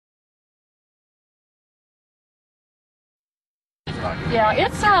not good. Yeah,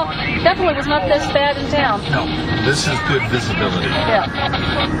 it's definitely was not this bad in town. No, this is good visibility. Yeah.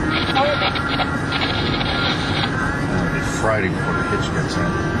 It'll be Friday before the hitch gets in.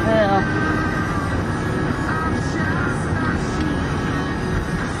 Yeah.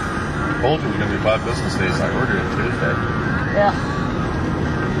 I told you it was going to be 5 business days. I ordered it Tuesday. Yeah.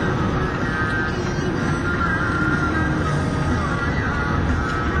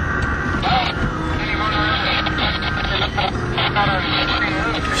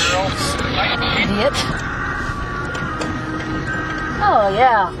 Idiot. Oh,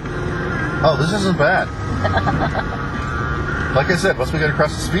 yeah. Oh, this isn't bad. Like I said, once we got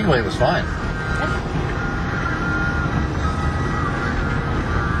across the speedway, it was fine.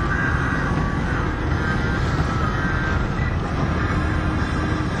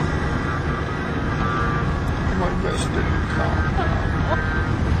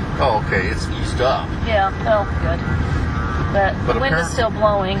 Oh, okay, it's eased up. Yeah, oh, good. But the wind is still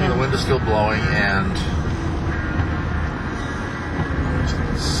blowing. The wind is still blowing, and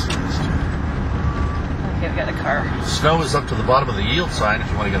okay, we got a car. Snow is up to the bottom of the yield sign if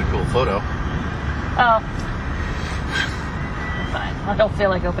you want to get a cool photo. Oh. Fine. I don't feel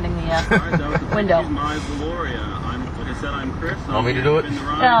like opening the window. Like I said, I'm Chris. Want me to do it?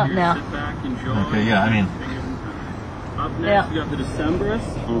 No. Sit back, enjoy. Okay, yeah, I mean. Up next, we got the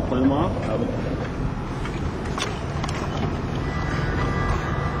Decemberists. I'm going to play them off.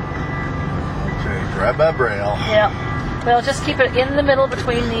 Okay, grab that braille. Yeah. Well, just keep it in the middle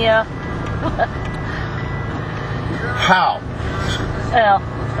between the, How? well,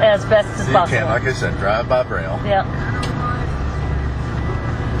 as best as You possible. can, like I said, drive by braille. Yeah.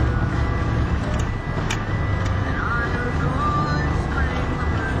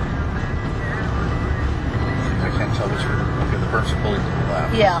 I can't tell which way. Okay, the berms are pulling to the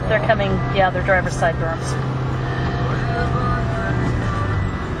left. Yeah, so. they're coming. Yeah, they're driver's side berms.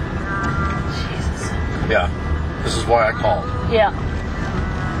 Jesus. Yeah, this is why I called. Yeah.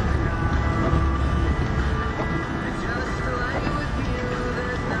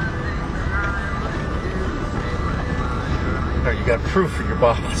 There, you got proof for your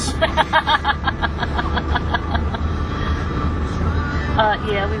boss.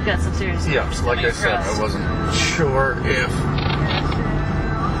 Yeah, we've got some serious. Yeah, like I said, I wasn't sure if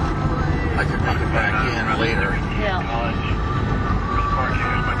I could make it back in later. Yeah.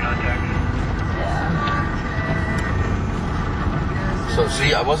 So,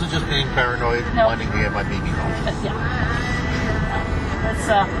 see, I wasn't just being paranoid, wanting to get my baby home. Yeah. That's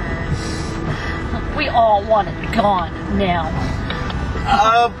we all want it gone now.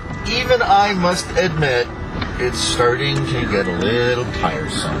 Even I must admit, it's starting to get a little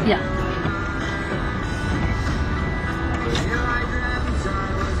tiresome. Yeah.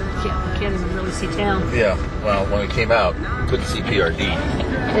 Can't even really see town. Yeah, well, when it came out, couldn't see PRD.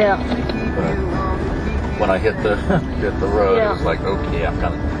 Yeah. But when I hit the road, Yeah. it was like, okay, I'm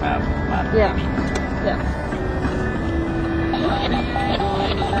kind of Yeah. Yeah.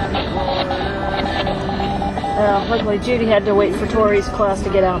 Luckily, Judy had to wait for Tori's class to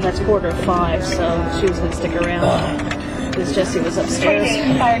get out, and that's 4:45, so she was going to stick around because Jesse was upstairs.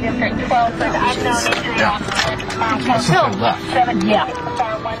 Fire District 12 for the unknown injury Yeah. Yeah.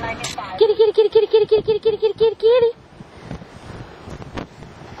 Kitty, kitty, kitty, kitty, kitty, kitty, kitty, kitty, kitty, kitty, kitty.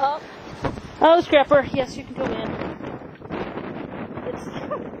 Oh, Scrapper. Yes, you can go in.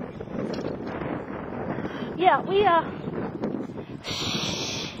 Yeah, we,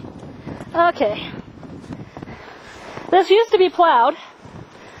 okay. This used to be plowed.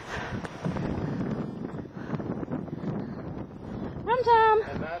 Rum Tom.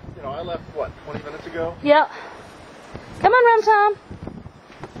 And that, I left, 20 minutes ago? Yep. Come on, Rum Tom.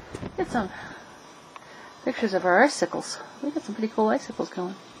 Get some pictures of our icicles. We got some pretty cool icicles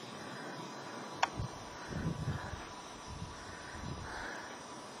going.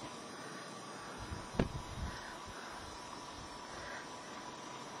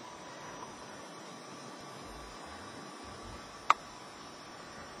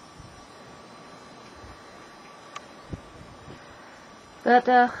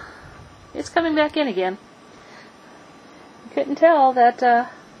 But, it's coming back in again. Couldn't tell that,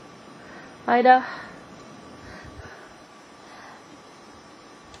 I'd,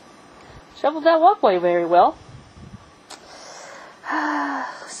 shoveled that walkway very well.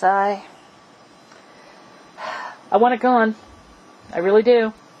 Sigh. I want it gone. I really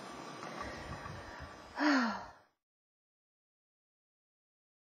do.